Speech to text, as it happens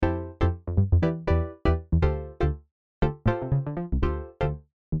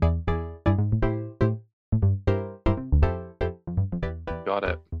got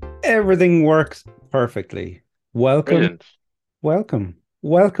it. Everything works perfectly. Welcome, Brilliant. welcome,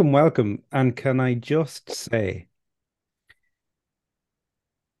 welcome, welcome. And can I just say,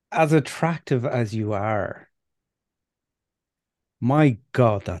 as attractive as you are, my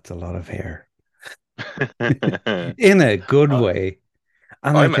God, that's a lot of hair in a good I- way.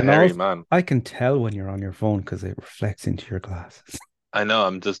 And I'm a hairy man. I can tell when you're on your phone because it reflects into your glasses. I know.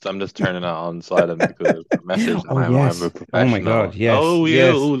 I'm just turning it on silent because there's a message, and Oh, I'm a yes. Oh, my God. professional. Yes, Oh, you!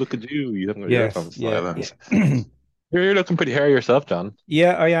 yes, Oh, look at you! You haven't got yours yes. on Yeah, yeah. silent. You're looking pretty hairy yourself, John.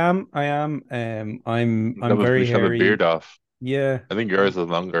 Yeah, I am. I am. I'm We very should have a beard hairy. off. Yeah. I think yours is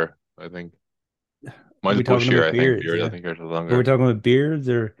longer. I think Are mine's we talking bushier. about I think beards? yours. I Yeah. think yours is Are we longer. talking about beards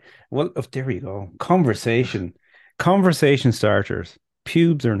or well, oh, there we go. Conversation starters.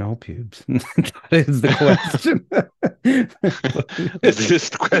 Pubes or no pubes? That is the question. Is this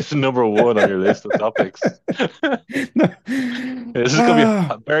question number one on your list of topics? No. This is gonna be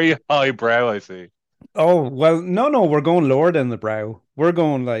Ah. very highbrow, I see. Oh, well, no, we're going lower than the brow. We're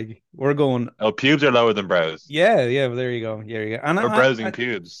going, Oh, pubes are lower than brows. yeah, yeah, well, there you go. There you go. Or browsing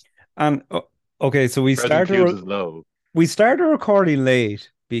pubes. And okay, so Browsing pubes is low. we started recording late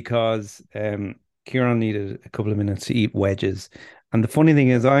because Ciaran needed a couple of minutes to eat wedges. And the funny thing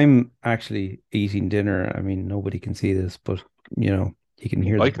is, Yeah. I'm actually eating dinner. I mean, nobody can see this, but you can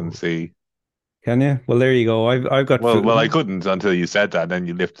hear the I can door. see. Can you? Well, there you go. I've got Well, I food. couldn't until you said that. Then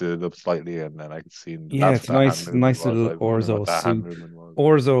you lifted it up slightly, and then I could see Yeah, that's it's what that hand nice, movement nice was. little I was wondering what orzo that hand soup. movement was.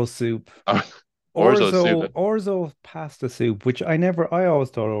 Orzo soup. Orzo soup. Orzo pasta soup, which I always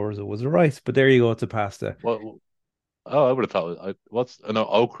thought orzo was a rice, but there you go, it's a pasta. What? Oh, I would have thought. What's no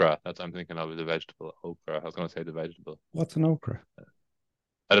okra? That's I'm thinking of is a vegetable. Okra. I was going to say the vegetable. What's an okra?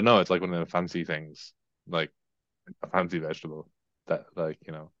 I don't know. It's like one of the fancy things, like a fancy vegetable that, like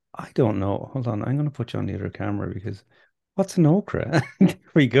I don't know. Hold on, I'm gonna put you on the other camera because what's an okra? There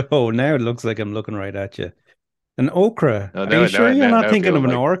we go. Now it looks like I'm looking right at you. An okra. No, Are you now, sure now, you're now, not now I thinking feel of an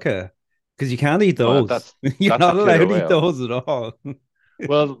like orca? Because you can't eat well, those. You're that's a not killer allowed to eat whale. those at all.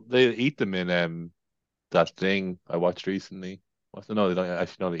 Well, they eat them in that thing I watched recently. What's the no? They don't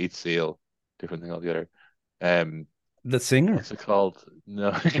actually no. They eat seal. Different thing altogether. Um, The singer. what's it called?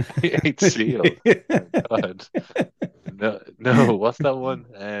 No, they ate seal. Oh my God. No, no. What's that one?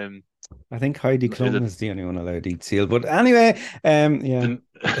 I think Heidi Is Klum it is the only one allowed to eat seal. But anyway, yeah.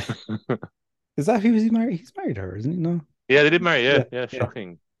 the? Is that who is he married? He's married to her, isn't he? No. Yeah, they did marry. Yeah, Yeah, yeah. yeah.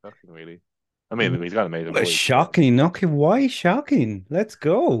 Shocking, shocking, really. I mean, he's got a amazing Well, voice, but shocking. Okay, why shocking? Let's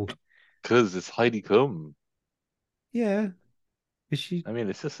go. because it's Heidi Klum. Yeah. Is she I mean,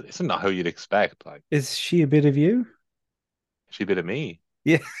 it's not how you'd expect. Like, is she a bit of you? she's a bit of me.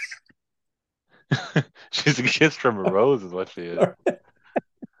 Yeah. She's a kiss from a rose, is what she is.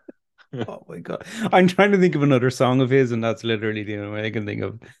 Oh my God. I'm trying to think of another song of his, and that's literally the only way I can think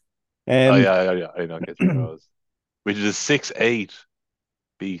of. Oh Um, yeah, yeah, yeah. I know, kiss from a rose, which is a 6/8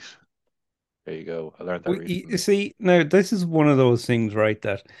 beat. There you go. I learned that you recently. see, now this is one of those things, right,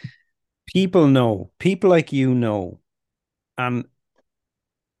 that people know, people like you know, and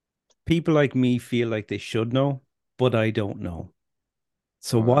people like me feel like they should know, but I don't know.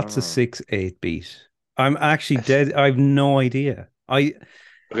 So what's a Wow. 6/8 beat? I'm actually It's- dead. I have no idea.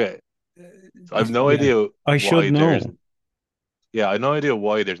 Okay, so I have no Yeah, idea I should why there's know. yeah, I have no idea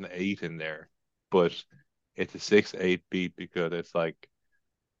why there's an eight in there, but it's a 6/8 beat because it's like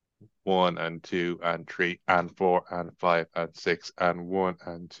one and two and three and four and five and six and one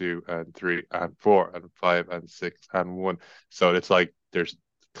and two and three and four and five and six and one. So it's like there's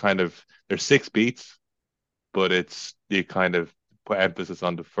six beats, but it's you kind of put emphasis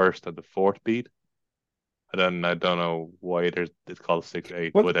on the first and the fourth beat. And then I don't know why it's called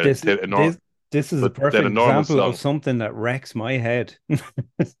 6/8, Well, but this is a then a perfect normal example of song. something that wrecks my head.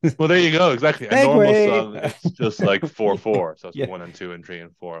 Well, there you go. Exactly. A normal Segway. song, it's just like 4/4. So it's Yeah. one and two and three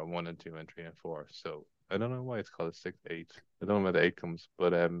and four, and one and two and three and four. So I don't know why it's called a 6/8. I don't know where the eight comes,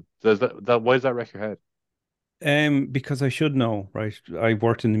 but so is that why does that wreck your head? Because I should know, right? I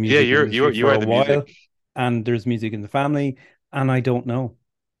worked in the Yeah, music industry you for are a the music. while, and there's music in the family, and I don't know.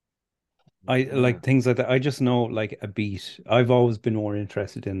 I like Ah, things like that. I just know like a beat. I've always been more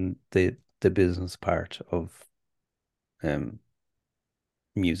interested in the business part of um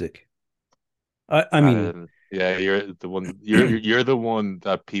music. I mean, yeah, you're the one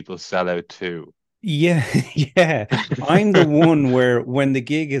that people sell out to. yeah, yeah. I'm the one where when the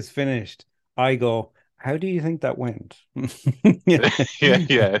gig is finished, I go, "How do you think that went?" Yeah,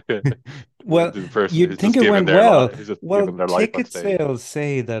 yeah. Well, The person you'd who's just think it given went their well. life, who's just Well, given their life on ticket stage. sales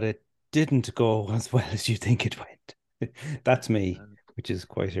say that it didn't go as well as you think it went. That's me, which is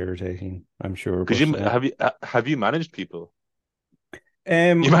quite irritating, I'm sure. Because But have you managed people?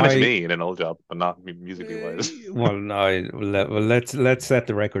 You managed I me in an old job, but not musically wise. well, I well, let's set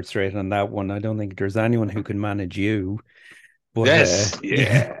the record straight on that one. I don't think there's anyone who can manage you. But Yes,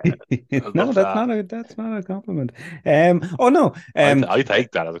 yeah, yeah, I no, love that. that's not a compliment. Oh no, I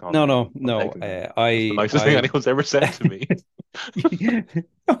take that as a no, compliment. no, I'm no. taking that. That's the I nicest thing I anyone's ever said to me.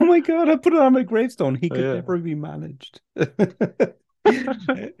 oh my God, I put it on my gravestone. He Oh, could yeah. never be managed.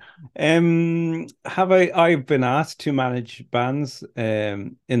 Have I've been asked to manage bands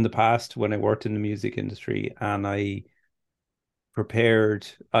in the past when I worked in the music industry, and I prepared.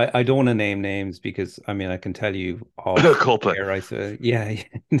 I don't want to name names because I mean I can tell you off Coldplay. air. I said, yeah, yeah,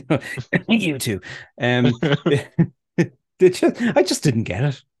 no, you too. Um, I just didn't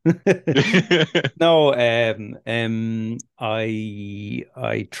get it. No,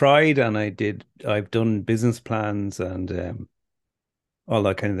 I tried and I did. I've done business plans and all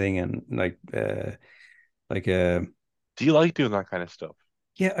that kind of thing, and like Do you like doing that kind of stuff?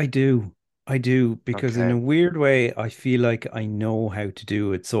 yeah, I do because in a Okay. weird way, I feel like I know how to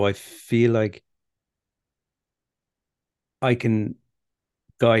do it. So I feel like I can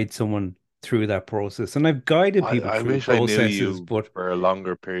guide someone through that process. And I've guided people I through wish I knew processes, you but for a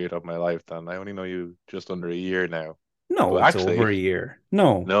longer period of my life than I only know you just under a year now. no, But it's over actually, a year.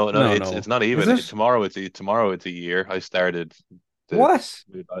 No, no, no, it's no. not Is even. it? Tomorrow it's a year. The What?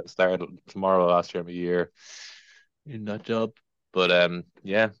 I started tomorrow last year. I'm a year in that job. But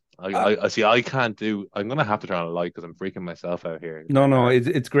yeah, Uh, I see. I can't do. I'm gonna have to try and like because I'm freaking myself out here. It's no, kind of no, hard.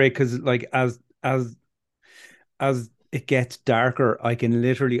 it's great because like as it gets darker, I can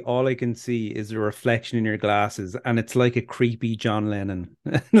literally all I can see is a reflection in your glasses, and it's like a creepy John Lennon.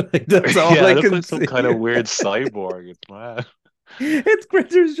 Like that's all Yeah, I I look can like some see. kind of weird cyborg. It's mad. It's great.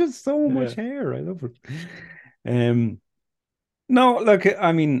 There's just so much Yeah. hair. I love it. Um, no, look,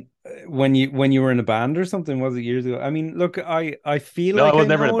 I mean, when you were in a band or something, was it years ago? I mean, look, I feel No, I like was I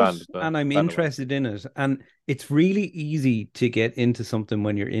never in a know it band. But and I'm band I was. interested in it, and it's really easy to get into something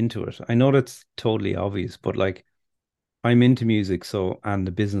when you're into it. I know that's totally obvious, but like I'm into music, so and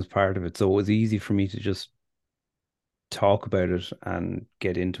the business part of it, so it was easy for me to just talk about it and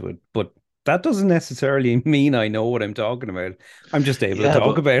get into it. But that doesn't necessarily mean I know what I'm talking about. I'm just able to Yeah,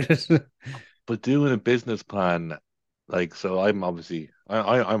 talk about it. but doing a business plan, like, so I'm obviously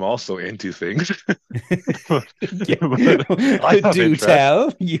I'm also into things, but, but I have Do interest.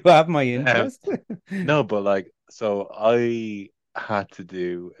 tell. You have my Um, interest. no, but like, so I had to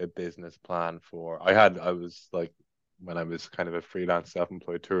do a business plan for. I was like, when I was kind of a freelance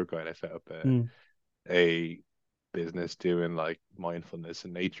self-employed tour guide, I set up Hmm. a business doing like mindfulness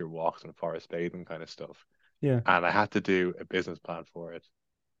and nature walks and forest bathing kind of stuff, Yeah. and I had to do a business plan for it.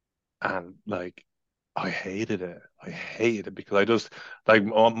 And like I hated it. I hated it because I just like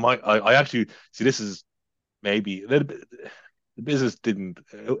I actually see this is maybe a little bit the business didn't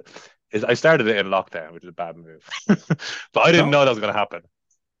I started it in lockdown, which is a bad move. But I didn't No. know that was gonna happen.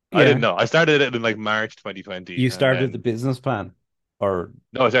 I didn't Yeah. know. I started it in like March 2020 You and started the then business plan, or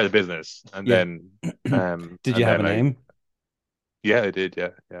no, I started the business yeah. Did you and have a then I name? yeah, I did,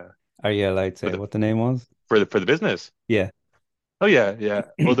 yeah, yeah. Are you allowed to For say the what the name was? for the business. Yeah. Oh yeah, yeah.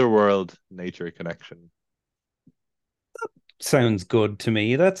 Otherworld nature connection. Sounds good to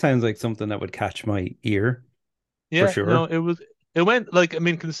me. That sounds like something that would catch my ear for Yeah, no, sure. it went like I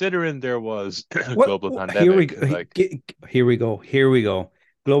mean, considering there was a What? global Here we pandemic, go. like Here we go. Here we go.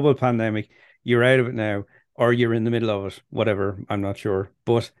 Global pandemic. You're out of it now, or you're in the middle of it. Whatever. I'm not sure.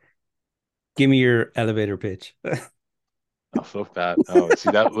 But give me your elevator pitch. oh fuck that. Oh, see,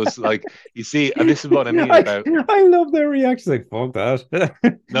 that was like you see, and this is what I mean I, about I love their reactions. Like, fuck that.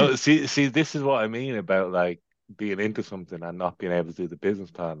 no, see, this is what I mean about like being into something and not being able to do the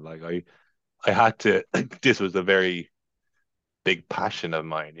business plan. Like I had to this was a very big passion of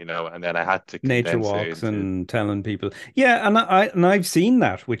mine, and then I had to Nature condense it walks into and telling people. Yeah, and I've seen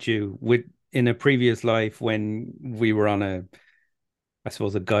that with you with in a previous life when we were on a I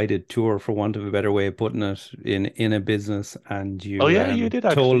suppose a guided tour for want of a better way of putting it in a business and oh you yeah, you did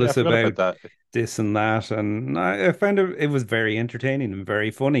told actually. Yeah, I us forgot about about that. this and that and I found it was very entertaining and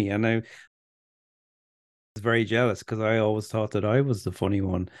very funny and I was very jealous because I always thought that I was the funny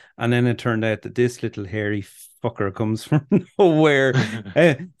one and then it turned out that this little hairy fucker comes from nowhere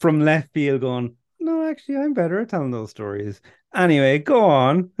from left field going no actually I'm better at telling those stories anyway go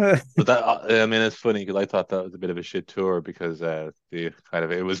on. But that I mean, it's funny because I thought that was a bit of a shit tour because the kind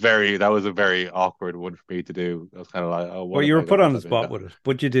of it was very that was a very awkward one for me to do. I was kind of like, oh, Well what you have were I put done on that the I've been spot done? with it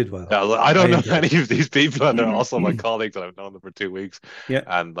but you did well. Yeah, I I don't know enjoyed any of these people, and they're also my it. colleagues, and I've known them for 2 weeks. Yeah.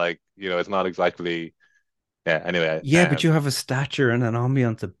 And like, it's not exactly yeah. Anyway, Yeah, but you have a stature and an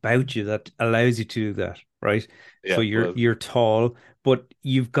ambience about you that allows you to do that. right? So Yeah, well, you're tall, but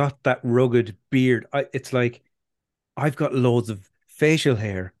you've got that rugged beard. It's like I've got loads of facial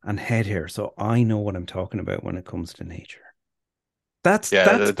hair and head hair, so I know what I'm talking about when it comes to nature. yeah,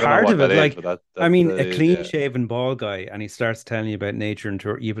 That's I don't know part what of that it. is, Like, but I that mean, that a is, clean yeah. shaven bald guy, and he starts telling you about nature and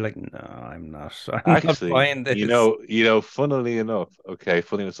tour, you'd be like, no, I'm not. I'm not Actually, buying this. funnily enough, okay,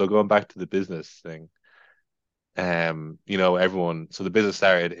 funny enough, so going back to the business thing, everyone, so the business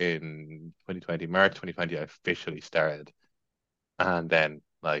started in 2020, March 2020, I officially started. And then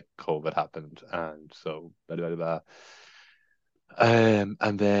like COVID happened, and so blah blah blah. And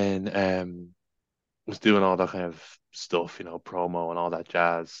then was doing all that kind of stuff, promo and all that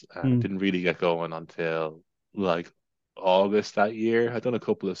jazz, and it Mm. didn't really get going until like August that year. I'd done a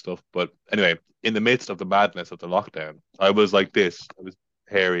couple of stuff, but anyway, in the midst of the madness of the lockdown, I was like this. I was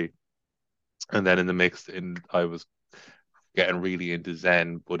hairy, and then in the mix, I was getting really into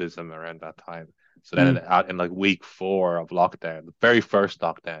Zen Buddhism around that time. So then Mm. in like week 4 of lockdown, the very first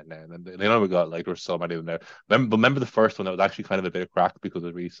lockdown, then and we got like there were so many of them there. Remember the first one that was actually kind of a bit of crack because it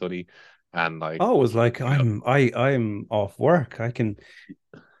was really sunny and like Oh, it was like you know I'm off work. I can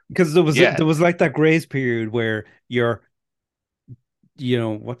because yeah there was like that grace period where you're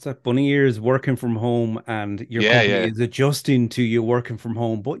what's that bunny ears working from home and your yeah company yeah is adjusting to you working from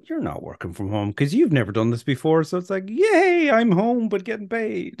home, but you're not working from home because you've never done this before. So it's like, yay, I'm home but getting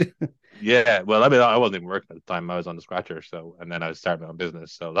paid. yeah. Well, I mean, I wasn't even working at the time. I was on the scratcher, so and then I was starting my own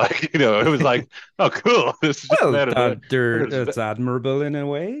business. So like it was like, oh cool, this is just Well, out of the that's admirable in a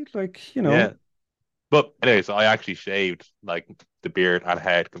way. Like, yeah. But anyway, so I actually shaved like the beard and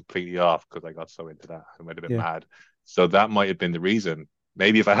head completely off because I got so into that. I might have been yeah. mad. So that might have been the reason.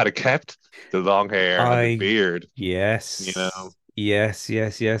 Maybe if I had kept the long hair and the I beard, you know. Yes. Yes,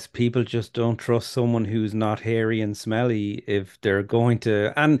 yes, yes. People just don't trust someone who's not hairy and smelly if they're going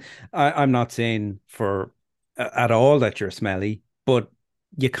to. And I'm not saying for at all that you're smelly, but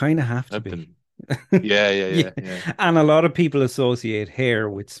you kind of have to I've be. been yeah, yeah, Yeah. yeah, yeah. And a lot of people associate hair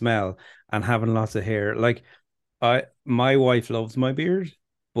with smell and having lots of hair. Like my wife loves my beard,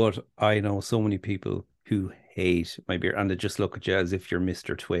 but I know so many people who hate my beard and they just look at you as if you're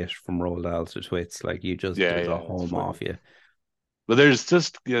Mr. Twit from Roald Dahl to Twits. Like Yeah, there's a yeah, it's home funny. off you. But there's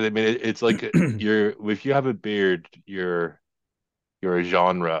just I mean it's like you're if you have a beard, you're a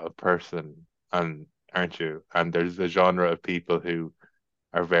genre of person and aren't you? And there's a genre of people who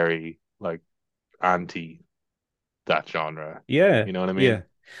are very like anti that genre. Yeah, You know what I yeah. mean?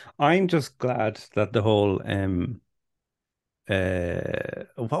 I'm just glad that the whole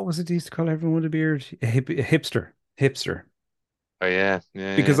what was it they used to call everyone with a beard? Hipster. Oh yeah,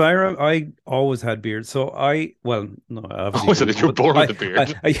 yeah, Because yeah. I always had beard. So well, no, I obviously Oh, so didn't, that you're but born with a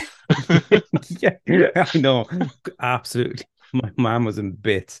beard. yeah, I know. Absolutely. My mom was in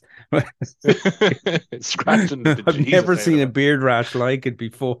bits. Scratching the I've Jesus never out seen of a beard rash like it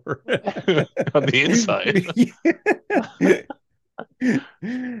before. it on the inside.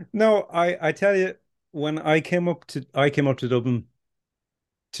 No, I tell you, when I came up to Dublin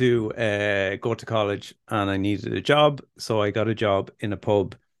to go to college and I needed a job, so I got a job in a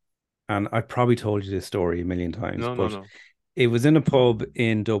pub. And I've probably told you this story a million times, No, no, but no. it was in a pub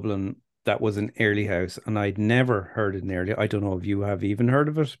in Dublin that was an early house, and I'd never heard it in early. I don't know if you have even heard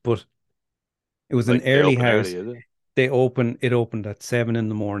of it, but it was an Like they early open house. early, is it? It opened at 7 in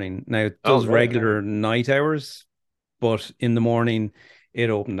the morning. Now it Oh, does right. Okay. regular night hours, but in the morning it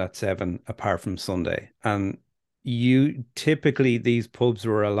opened at 7, apart from Sunday. And you typically these pubs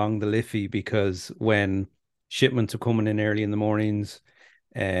were along the Liffey because when shipments are coming in early in the mornings,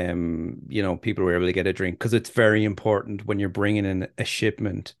 people were able to get a drink because it's very important when you're bringing in a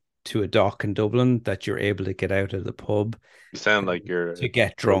shipment to a dock in Dublin that you're able to get out of the pub You sound like you're to a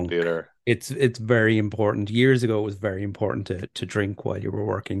get drug drunk. dealer. It's very important. Years ago, it was very important to drink while you were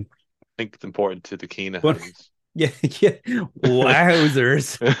working. I think it's important to the Keena But hands. yeah, yeah,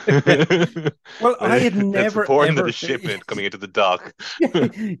 wowzers. Well, I had That's never important to the ever. shipment coming into the dock.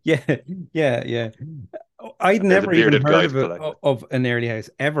 Yeah, yeah, yeah. I'd And there's a never even bearded heard guy of to it collect it. of an early house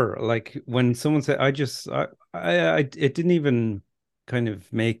ever. Like when someone said, it didn't even kind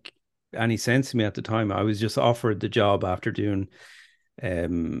of make any sense to me at the time. I was just offered the job after doing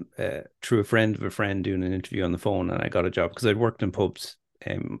through a friend of a friend doing an interview on the phone, and I got a job because I'd worked in pubs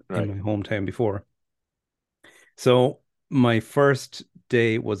in Right. my hometown before. So my first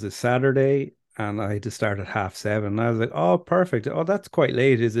day was a Saturday and I had to start at 7:30. And I was like, oh, perfect. Oh, that's quite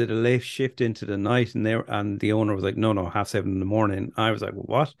late. Is it a late shift into the night? And the owner was like, no, no, 7:30 in the morning. I was like,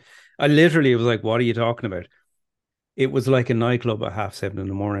 what? I literally was like, what are you talking about? It was like a nightclub at 7:30 in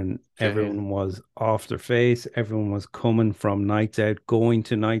the morning. Yeah, yeah. Everyone was off their face. Everyone was coming from nights out, going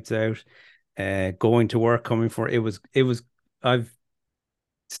to nights out. going to work, coming for it was I've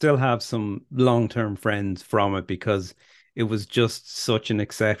still have some long-term friends from it because it was just such an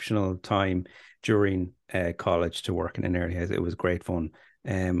exceptional time during college to work in an area house. It was great fun.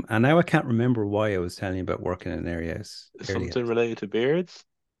 And now I can't remember why I was telling you about working in an area house. Area Something house. related to beards?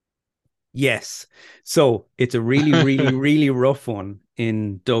 Yes. So it's a really, really, really rough one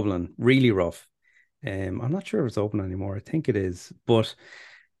in Dublin. Really rough. I'm not sure if it's open anymore. I think it is, but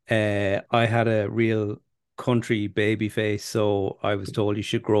I had a real country baby face, so I was told you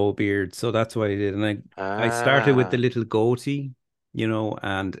should grow a beard. So that's what I did. And I started with the Ah, little goatee,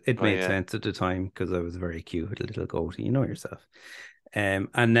 and it oh made yeah. sense at the time because I was very cute with a little goatee, you know yourself. And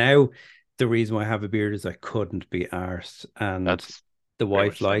now the reason why I have a beard is I couldn't be arsed, and That's the pretty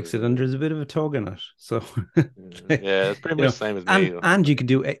wife much the same likes as it, and me. there's a bit of a tug in it. So Yeah, it's pretty you much know, the same as and me. and you can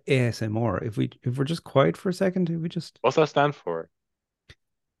do ASMR if we're just quiet for a second. If we just What's that stand for?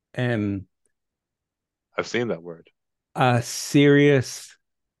 um I've seen that word. a serious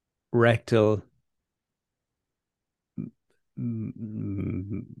rectal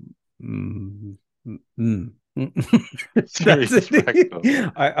mm, mm, mm, that's Serious rectal.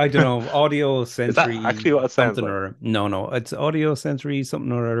 it. I don't know, audio Is that sensory actually what it sounds something, like? or no, it's audio sensory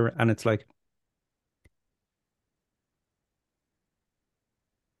something or other, and it's like,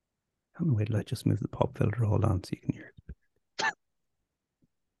 how wait till I just move the pop filter. Hold on so you can hear it.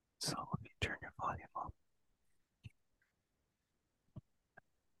 So let me turn your volume up.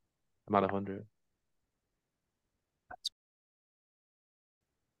 I'm at 100.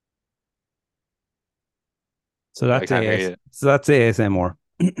 So I can't hear you. that's ASMR.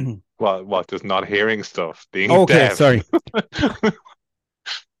 Well, what? Just not hearing stuff, being Okay, deaf. sorry.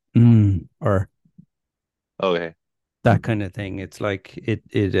 Or Okay. that kind of thing. It's like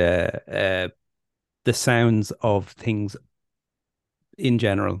the sounds of things in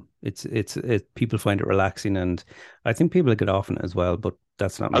general. It people find it relaxing, and I think people get off on it as well, but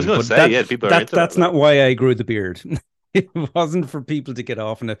that's not I was me. gonna But say, yeah, people are into that. that's not Like, why I grew the beard. It wasn't for people to get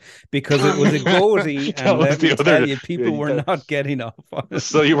off on it because it was a goatee, that and was let me the tell other. you, people were not getting off on it.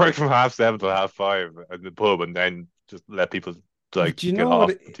 So you work from half 7 to half 5 at the pub, and then just let people like Do you get know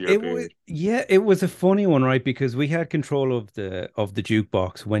what off to your it was? beard. Yeah, it was a funny one, right? Because we had control of the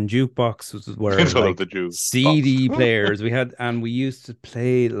jukebox when jukeboxes were Control of the like Jew box. CD players. And we used to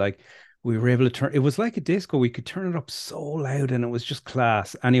play like we were able to turn. It was like a disco. We could turn it up so loud, and it was just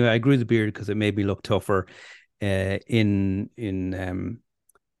class. Anyway, I grew the beard because it made me look tougher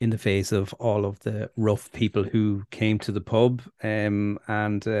in the face of all of the rough people who came to the pub. And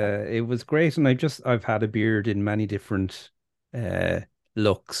it was great. And I've had a beard in many different uh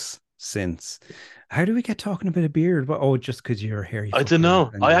looks since. How do we get talking about a beard? Well, oh, just because you're a hairy I don't fucker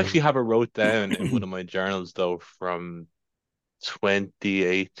know. and I you actually love have it wrote down in one of my journals though from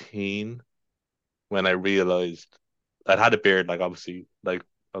 2018 when I realized I'd had a beard like obviously like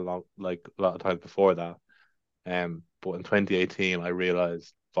a lot of times before that. But in 2018 I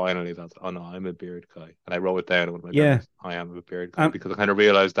realized finally that oh no, I'm a beard guy. And I wrote it down in one of my yeah. journals. I am a beard guy Um, because I kind of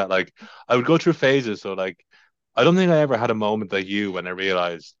realized that like I would go through phases. So like I don't think I ever had a moment like you when I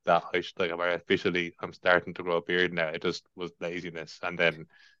realized that I should like I'm starting to grow a beard now. It just was laziness, and then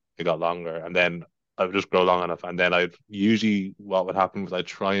it got longer, and then I would just grow long enough, and then I'd usually what would happen was I'd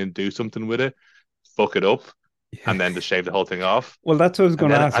try and do something with it, fuck it up, yeah. and then just shave the whole thing off, Well, that's what I was and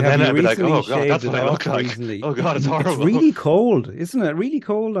going to then ask. and Have then you I'd be like, recently oh god, shaved that's it what I look off like. recently? Oh god, it's It's horrible. really cold, isn't it? Really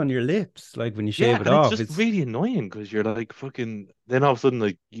cold on your lips, like when you Yeah, shave it and it's off. just It's really annoying because you're like fucking. Then all of a sudden,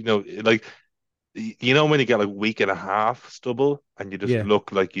 like like when you get like week and a half stubble and you just yeah.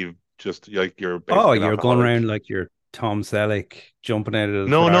 look like you've just like you're Oh, basically an you're going around alcoholic. like you're Tom Selleck jumping out of the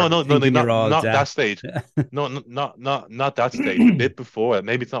No, no, fire, no, no, like thinking you're all not that that. stage. No, not that stage. The bit before it,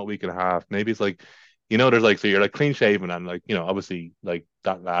 maybe it's not a week and a half. Maybe it's like, there's like so you're like clean shaven and like obviously like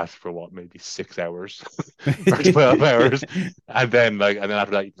that lasts for what maybe 6 hours or 12 hours, and then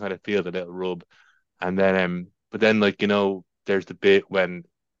after that you kind of feel the little rub, and then but then like there's the bit when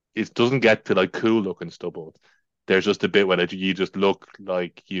it doesn't get to like cool looking stubble. There's just a bit when you just look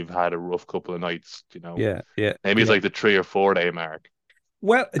like you've had a rough couple of nights. Yeah, yeah, Maybe it's yeah. like the 3 or 4 day mark.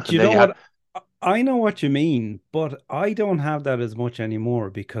 Well, do And you then know you have what? I know what you mean, but I don't have that as much anymore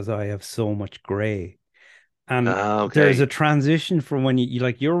because I have so much gray. And there's a okay. transition from when you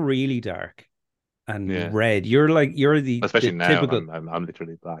like you're really dark and Yeah. red. You're the Especially now. typical. I'm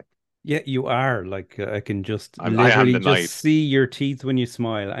literally black. Yeah, you are. Like I can just I am literally the just night. see your teeth when you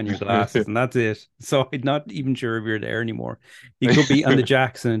smile and your glasses, and that's it. So I'm not even sure if you're there anymore. You could be on the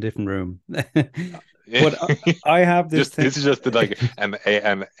jacks in a different room. But I have this Just thing, this is just like an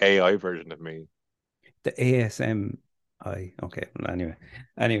AI version of me. the ASM. I okay. Well,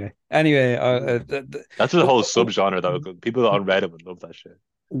 anyway. That's a whole subgenre though. People on Reddit would love that shit.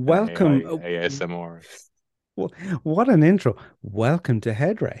 An AI Welcome. ASMR. What an intro. Welcome to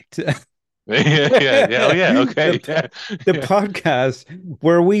Headwrecked. Yeah, yeah, yeah. Oh yeah, okay, the yeah, the yeah. podcast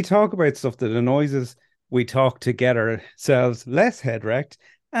where we talk about stuff that annoys us. We talk to get ourselves less head wrecked,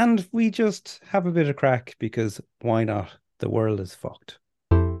 and we just have a bit of crack because why not? The world is fucked.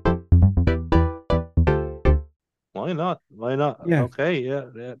 Why not? Why not? Yeah. Okay, yeah,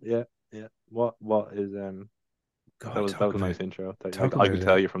 yeah, yeah, yeah. What is God, that talk was a about nice intro. talk I about could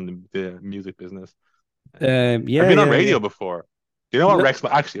tell it. you from the music business. Have you Yeah, been on yeah, yeah. radio before? Do you know what No, Rex?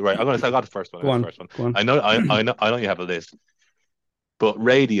 Actually, right. I'm gonna say I got the first one. I go got the on, first one. go on. I know you have a list, but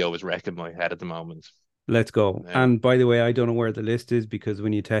radio is wrecking my head at the moment. Let's go. Now, And by the way, I don't know where the list is because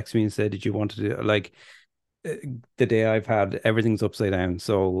when you text me and said, "Did you want to do like uh, the day I've had everything's upside down?"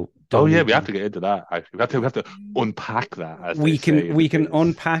 So oh don't yeah, we have even. to get into that. Actually, we have to unpack that, as they We can say in the we can biz.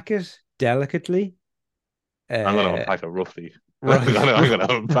 unpack it delicately. I'm gonna Uh, unpack it roughly. right, I'm gonna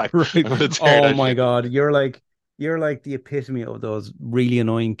unpack. right. I'm gonna tear Oh that my shit God, apart. you're like the epitome of those really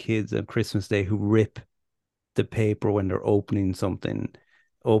annoying kids on Christmas Day who rip the paper when they're opening something,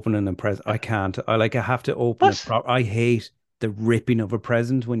 opening a present. I can't. I have to open it. What? I hate the ripping of a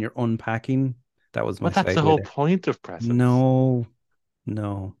present when you're unpacking. That was my But that's the segue whole there. point of presents. No,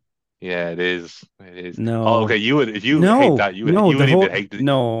 no, Yeah, it is. It is. Oh, okay. no, You would if you hate no, that, no. you The would even whole hate to,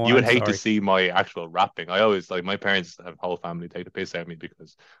 no. you would I'm hate to sorry. see my actual rapping. I always like my parents have whole family take the piss out of me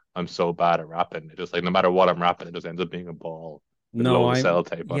because I'm so bad at rapping. It just like no matter what I'm rapping, it just ends up being a ball with a No, load of I'm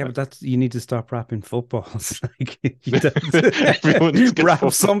sellotape on yeah, it. but that's you need to stop wrapping footballs. Like you don't Everyone just gets wrap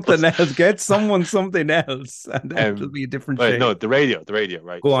footballs. something else, get someone something else, and then it'll Um, be a different but no, shape. the radio,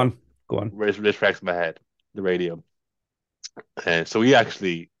 right? Go So on, go on. this cracks my head. The radio. So we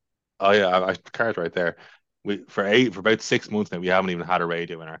actually, I car's right there. We for about 6 months now, we haven't even had a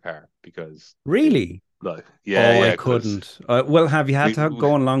radio in our car because it Really? like yeah, Oh, I yeah, because couldn't. Well, have you had we, to we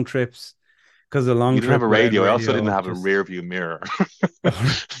go on long trips because a long we didn't have trip a without radio. I also didn't radio have a just rear view mirror.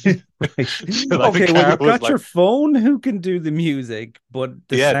 right. So like the Okay, well, car you've was got your like, phone who can do the music, but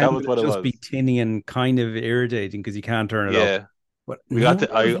the yeah, sound that was will what it just was. be tinny and kind of irritating because you can't turn it up. Yeah, But we got no to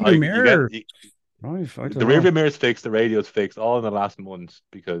rear you get mirror. Right, I don't the rear know. view mirror's fixed, the radio's fixed, all in the last month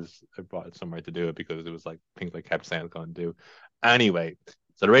because I brought it somewhere to do it because it was like things I kept saying I was going to do. Anyway,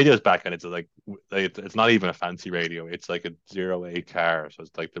 so the radio's back and it's like it's not even a fancy radio. It's like a 0 8 car, so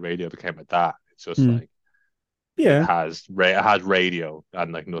it's like the radio became like that. It's just Hmm. like Yeah, it has radio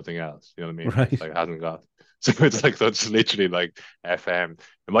and like nothing else. You know what I mean? It's right. like it hasn't got so it's literally like FM.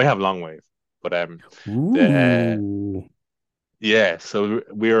 It might have long wave, but the Ooh. yeah, so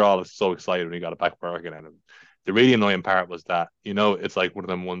we were all so excited when we got it back working, and the really annoying part was that it's like one of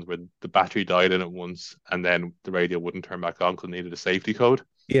them ones where the battery died in it once, and then the radio wouldn't turn back on because it needed a safety code.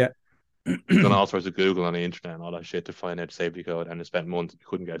 Yeah. We've done all sorts of Google on the internet and all that shit to find out the safety code, and it spent months we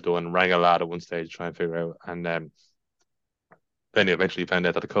couldn't get it done. Rang a lad at one stage to try and figure out, and then he eventually found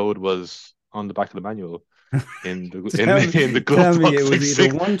out that the code was on the back of the manual in the glove Tell me it box. was Like either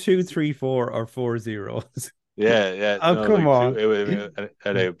six, 1, 2, 3, 4 or 4 zeros. yeah, yeah, Oh, no, come like two. on.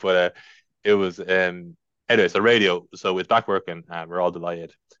 Anyway, but it was anyway. So radio, so it's back working, and we're all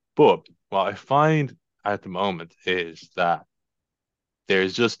delighted. But what I find at the moment is that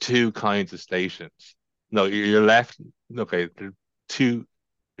there's just two kinds of stations. No, you're left. Okay, two.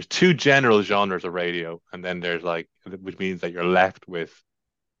 There's two general genres of radio, and then there's like, which means that you're left with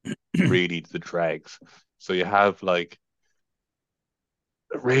really the dregs. So you have like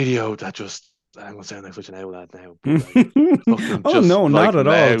a radio that just I'm gonna sound like such an outlet now, but like fucking Oh just no, like not at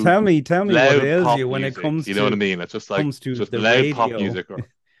all. Tell me what loud ails you pop when it music. comes You know what I to mean? It's just the loud pop radio. music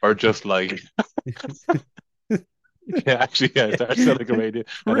or just like yeah, actually yeah, it sounds like a radio.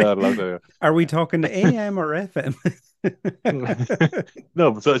 I know that a long time Are we talking AM or FM? ago.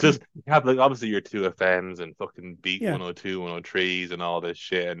 No, but so it's just you have like obviously your two FMs and fucking beat Yeah. 102, 103s and all this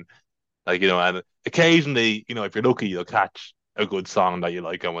shit and like and occasionally, if you're lucky you'll catch a good song that you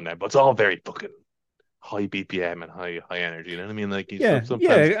like going there, but it's all very fucking high BPM and high energy. You know what I mean? Like Yeah,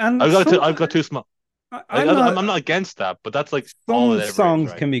 sometimes yeah, and some I've got too small. I'm not I'm not against that, but that's like all it some ever is, songs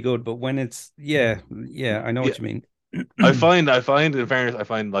right? can be good, but when it's yeah, I know Yeah, what you mean. I find in fairness, I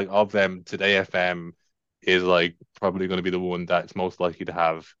find like of them today FM is like probably going to be the one that's most likely to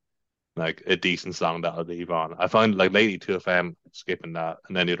have like a decent song that I'll leave on. I find like lately 2FM skipping that,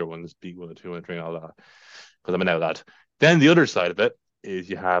 and then the other ones beat 102 and three and all that because I'm an outlet. Then the other side of it is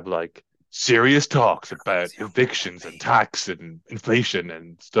you have like serious talks about evictions and tax and inflation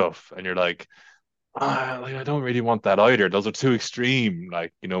and stuff, and you're like I don't really want that either. Those are too extreme.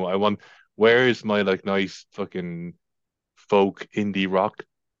 Like I want. Where's my like nice fucking? folk indie rock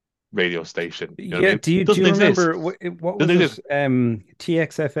radio station. You know what I Yeah, mean? It do doesn't you exist. remember what It was doesn't exist. it?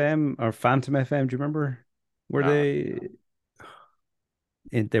 TXFM or Phantom FM? Do you remember? Were Nah, they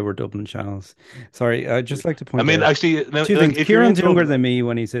they were Dublin channels? Sorry, I'd nah. just like to I point mean, out actually, no, two like things. if you're in Kieran's younger Dublin, than me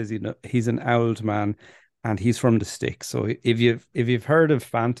when he says he's an old man and he's from the sticks. So if you've heard of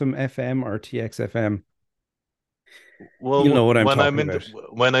Phantom FM or TXFM, you'll know well, what I'm talking about.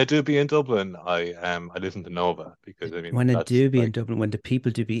 when I do be in Dublin, I listen to Nova because I mean When it that's do be in like Dublin, when the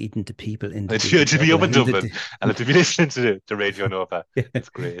people do be eating the people in the I do be do to be up in Dublin, Dublin and to be listening to Radio Nova. yeah. It's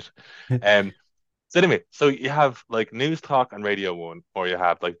great. Um, so anyway, so you have like News Talk and Radio One, or you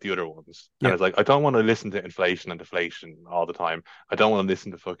have like the other ones, and Yeah. it's like I don't want to listen to inflation and deflation all the time. I don't want to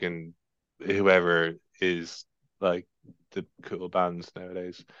listen to fucking whoever is like the cool bands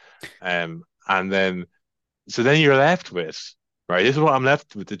nowadays. And then so then you're left with right. This is what I'm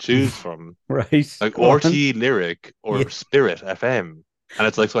left with to choose from, Right. like Go on. RTE Lyric Yeah. or Spirit FM. And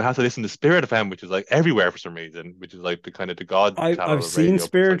it's like, so I have to listen to Spirit FM, which is like everywhere for some reason, which is like the kind of the God I've channel of seen radio,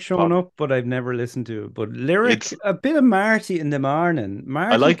 but it's Spirit like showing pop. up, but I've never listened to it. But Lyric, It's, a bit of Marty in the morning.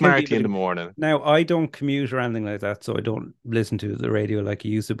 I Marty like can be a Marty bit in the of. morning. Now, I don't commute or anything like that, so I don't listen to the radio like I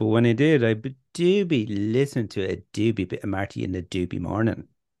used to. But when I did, do be listening to a doobie bit of Marty in the doobie morning.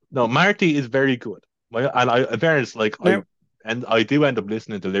 No, Marty is very good. And in fairness, like Now, I do end up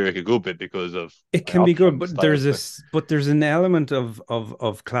listening to Lyric a good bit because of it my can be good, options but style. So, there's an element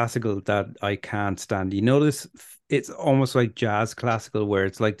of classical that I can't stand. You notice it's almost like jazz classical where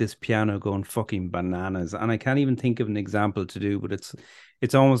it's like this piano going fucking bananas, and I can't even think of an example to do, but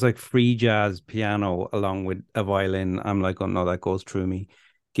it's almost like free jazz piano along with a violin. I'm like, oh no, that goes through me.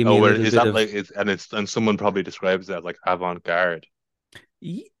 Give me oh, a where little is bit that of like and someone probably describes that like avant-garde.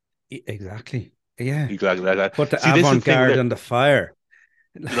 exactly, yeah. Exactly like that. Put the See, this is the thing with avant-garde it. on the fire.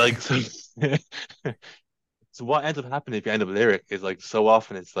 Like so, so what ends up happening if you end up lyric is like so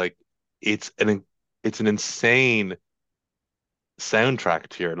often it's like it's an it's an insane soundtrack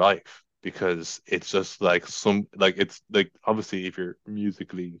to your life because it's just like some like it's like obviously if you're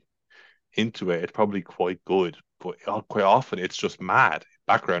musically into it, it's probably quite good, but quite often it's just mad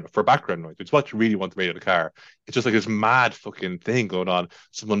background noise. It's what you really want to make in the car. It's just like this mad fucking thing going on.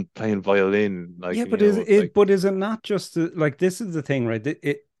 Someone playing violin, like Yeah, you know, like but is it not just like this is the thing, right?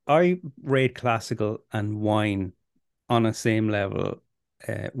 I rate classical and wine on a same level,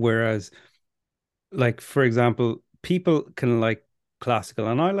 whereas like for example, people can like classical,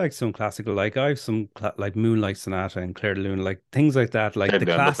 and I like some classical. Like I have some like Moonlight Sonata and Claire de Lune, like things like that, like the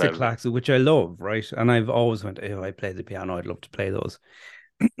Clearly on the classic cloud. classical, which I love, right? And I've always went, if I play the piano, I'd love to play those.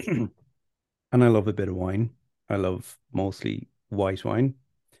 And I love a bit of wine. I love mostly white wine,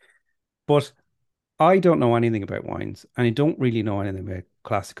 but I don't know anything about wines and I don't really know anything about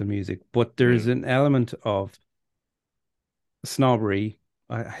classical music, but there's Mm. an element of snobbery.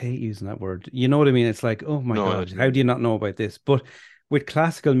 I hate using that word. You know what I mean? It's like, oh my No, I know God, what you how do mean. you not know about this? But with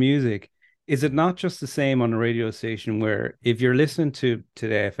classical music, is it not just the same on a radio station where if you're listening to the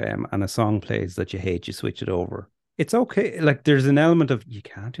FM and a song plays that you hate, you switch it over? It's okay. Like there's an element of you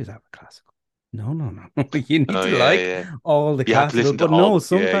can't do that with classical. No, no, no. You need Oh to yeah, like yeah. all the You have to classical, listen to but all no, the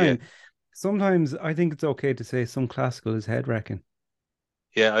yeah, yeah. sometimes I think it's okay to say some classical is head wrecking.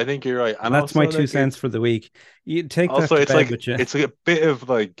 Yeah, I think you're right. And And that's my also two like cents for the week. You take that to it's bed like with you. it's like a bit of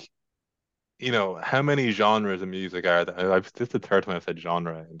like you know, how many genres of music are there? This is the third time I've said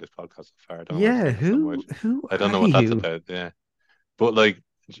genre in this podcast so far. I don't know why I'm Yeah, saying it so much. who I don't are know what that's you? about. Yeah. But like,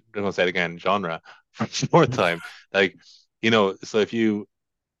 I'm gonna say it again, genre for the fourth time. Like, you know, so if you,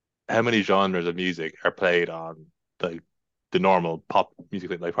 how many genres of music are played on like the normal pop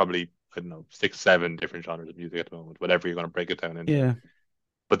music? Like probably, I don't know, six, seven different genres of music at the moment, whatever you're gonna break it down into. Yeah.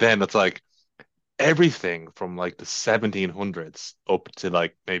 But then it's like everything from like the 1700s up to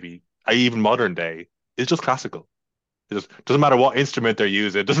like maybe even modern day is just classical. It just doesn't matter what instrument they're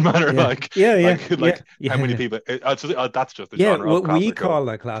using. It doesn't matter Yeah. Yeah, yeah, yeah, like how many yeah. people. That's just the Yeah, genre of what we classical. call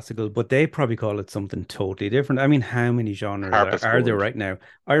that classical, but they probably call it something totally different. I mean, how many genres are there Harpsichord. right now?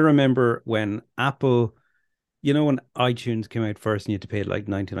 I remember when Apple, when iTunes came out first and you had to pay like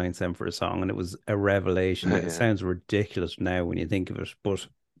 99 cents for a song, and it was a revelation. It Yeah. sounds ridiculous now when you think of it, but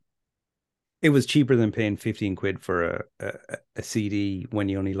it was cheaper than paying 15 quid for a CD when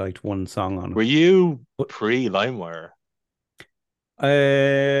you only liked one song on Were it. you But pre LimeWire?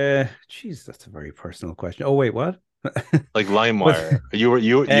 geez, that's a very personal question. Oh wait, what? Like But LimeWire? You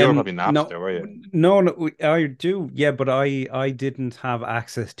were probably no, Napster, were you? no, I do, yeah, but I didn't have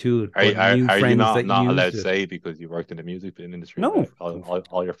access to it, but knew Are you friends that not allowed used to it. say because you worked in the music industry No, that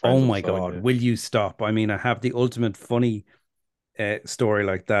all your oh friends would my sign God, you? will you stop? I mean, I have the ultimate funny story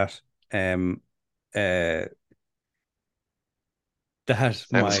like that. Um, uh, that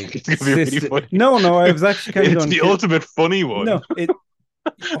Sounds my like it's gonna be really sister. funny. No, no, I was actually kind of It's going. the ultimate funny one. No, it.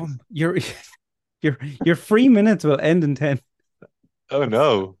 Your 3 minutes will end in 10. Oh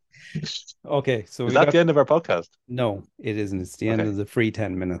no. Okay, so Is we that got the end of our podcast? no, it isn't. It's the end Okay. of the free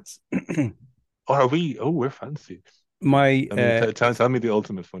 10 minutes. Or are we? Oh, we're fancy. My I mean, tell me the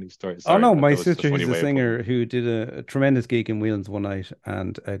ultimate funny story. oh Sorry, no, that, my that was just a sister, funny who's a way of putting it. singer who did a tremendous gig in Whelan's one night,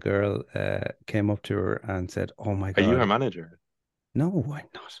 and a girl came up to her and said, "Oh my Are you her God, manager? no, I'm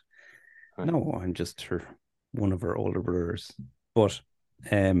not. Right. No, I'm just her one of her older brothers." But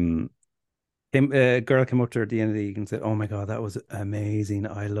um, a girl came up to her at the end of the evening and said, "Oh my God, that was amazing.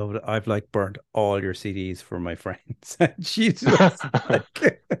 I loved it. I've like burnt all your CDs for my friends." And she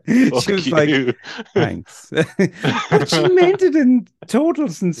Fuck was like, you. "Thanks." But she meant it in total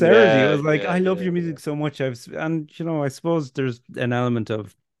sincerity. It Yeah, was like, yeah, "I love yeah, your yeah. music so much." And I suppose there's an element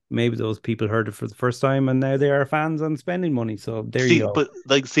of maybe those people heard it for the first time and now they are fans and spending money. So there you See, go. but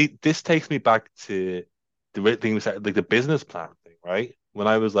like, see, this takes me back to the thing we said, like the business plan thing, right? When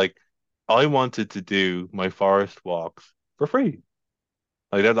I was like, I wanted to do my forest walks for free.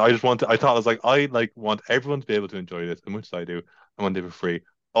 Like that, I thought I was like, I like want everyone to be able to enjoy this as much as I do. I want to do it for free.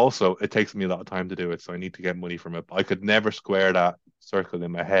 Also, it takes me a lot of time to do it, so I need to get money from it. But I could never square that circle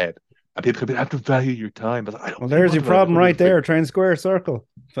in my head. And people could be, I have to value your time. But I don't Well, really there's want your to value. I just problem want to do right it for free. there. Try and square a circle.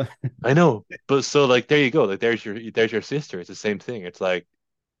 I know, but so like there you go. Like there's your sister. It's the same thing. It's like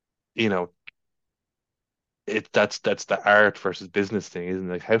you know that's the art versus business thing, isn't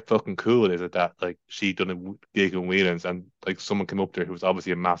it? Like how fucking cool is it that like she done a gig in Whelan's and like someone came up there who was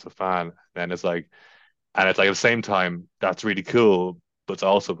obviously a massive fan, and then it's like, and it's like at the same time that's really cool, but it's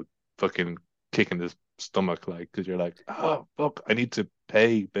also fucking kicking the stomach, like because you're like, oh fuck, I need to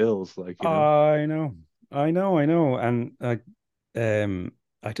pay bills, like I know, I know, and um,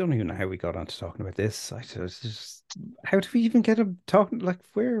 I don't even know how we got on to talking about this. I just, how did we even get him talking? Like,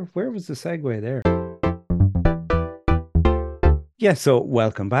 where was the segue there? Yeah, so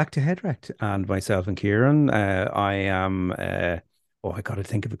welcome back to Headwrecked and myself and Ciaran. I am, oh, I got to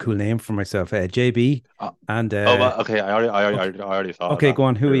think of a cool name for myself, JB, uh, and oh well, okay, okay, I already thought of okay, that go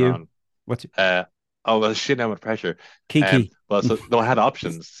on. Who are earlier you? on. What's your, Uh, oh well, shit, now with pressure. Kiki? Well, so no, I had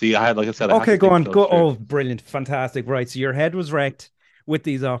options. See, I had, like I said, I had Okay, to go think on. close Go. through. Oh, brilliant, fantastic. Right, so your head was wrecked with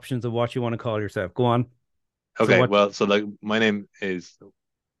these options of what you want to call yourself. Go on. So Okay, what? well, so like my name is.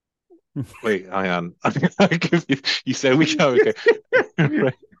 Wait, hang on. I'm confused. You said we can. Okay,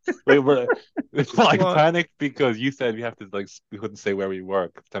 right. Wait, Go I on. panicked because you said we have to like we couldn't say where we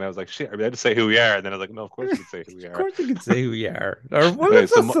work. Then I was like, shit, are we allowed to say who we are? And then I was like, no, of course we can say who we Of are. course, you can say who you are, or well, Okay,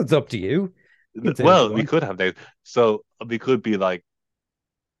 that's up to you. You can say what you well, we want. could have names. So we could be like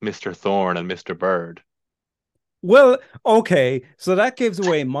Mr. Thorn and Mr. Bird. Well, okay, so that gives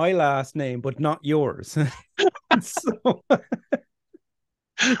away my last name, but not yours. So,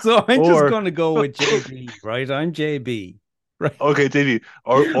 so I'm just Or gonna go with JB, right? I'm JB, right? okay, Davey,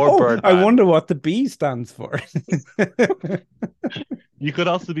 or Oh, I Birdman. wonder what the B stands for. You could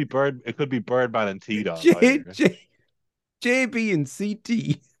also be Bird. It could be Birdman and T Dog J either. J JB and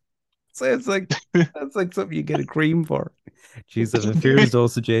CT. Sounds like that's like something you get a cream for. Jeez, I have a fear's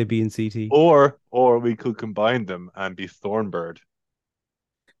dose of JB and CT. Or we could combine them and be Thornbird.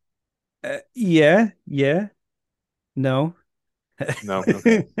 Yeah, yeah, no. No,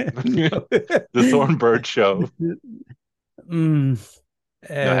 okay. No. The Thornbird Show. Mm,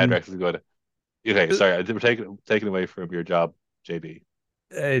 No, um, Headrex is good. Okay, sorry, we're taking away from your job, JB.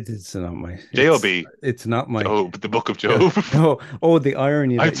 it's not my. JOB. It's not my. Job, the Book of Job. No. Oh, the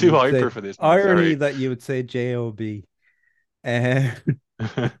irony I'm that too you would hyper say. for this now. Irony Sorry. that you would say JOB. Uh,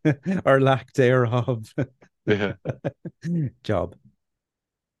 or lack thereof. Yeah. Job,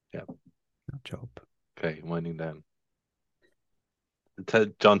 Yeah. not job. Okay, winding down.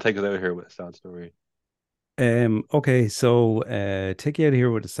 John, take us out of here with a sad story. Okay, so take you out of here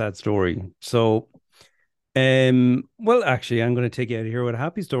with a sad story. So well, actually, I'm going to take you out of here with a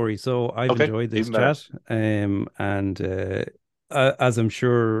happy story. So I've Okay, enjoyed this even better. chat, and as I'm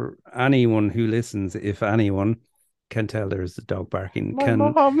sure anyone who listens, if anyone can tell, there's a dog barking, My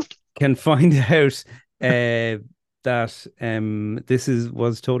mom. can find out that this is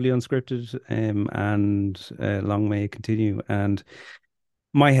was totally unscripted, and long may it continue. And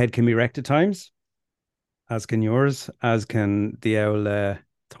my head can be wrecked at times, as can yours, as can the owl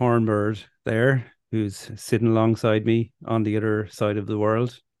Thornbird there, who's sitting alongside me on the other side of the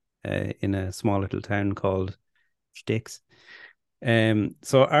world, in a small little town called Sticks.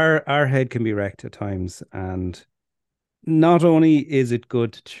 So our head can be wrecked at times, and not only is it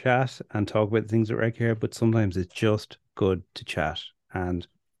good to chat and talk about things that wreck here, but sometimes it's just good to chat. And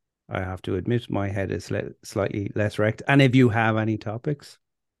I have to admit my head is slightly less wrecked. And if you have any topics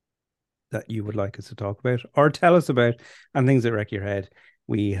that you would like us to talk about or tell us about and things that wreck your head,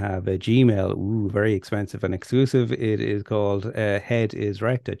 we have a Gmail. Ooh, very expensive and exclusive. It is called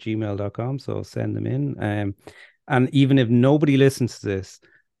headiswrecked at gmail.com. So send them in. And even if nobody listens to this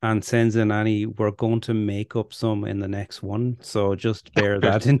and sends in any, we're going to make up some in the next one. So just bear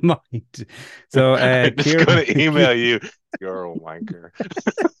that in mind. So, I'm just Ciaran, gonna email you. You're a wanker.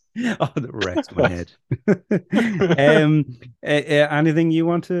 oh, that wrecks my head. Anything you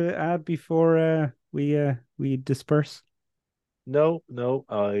want to add before we disperse? No, no,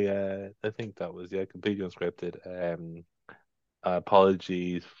 I think that was yeah, completely unscripted.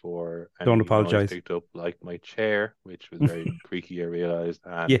 Apologies for Don't any noise apologize. picked up, like my chair, which was very creaky, I realized,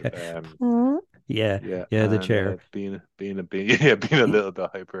 and Yeah. Yeah. yeah, Yeah, the and chair. being yeah, being a little bit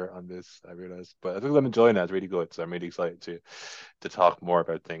hyper on this, I realized. But I think I'm enjoying that. It's really good. So I'm really excited to talk more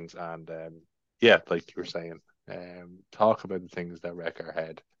about things and yeah, like you were saying, talk about the things that wreck our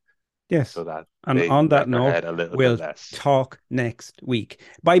head Yes. so that And they on that wreck our note, head a little bit we'll less. talk next week.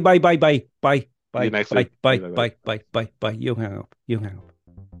 Bye, bye, bye, bye, bye, See you bye, next bye, week. Bye bye, bye bye. bye, bye, bye, bye. You hang up. You hang up.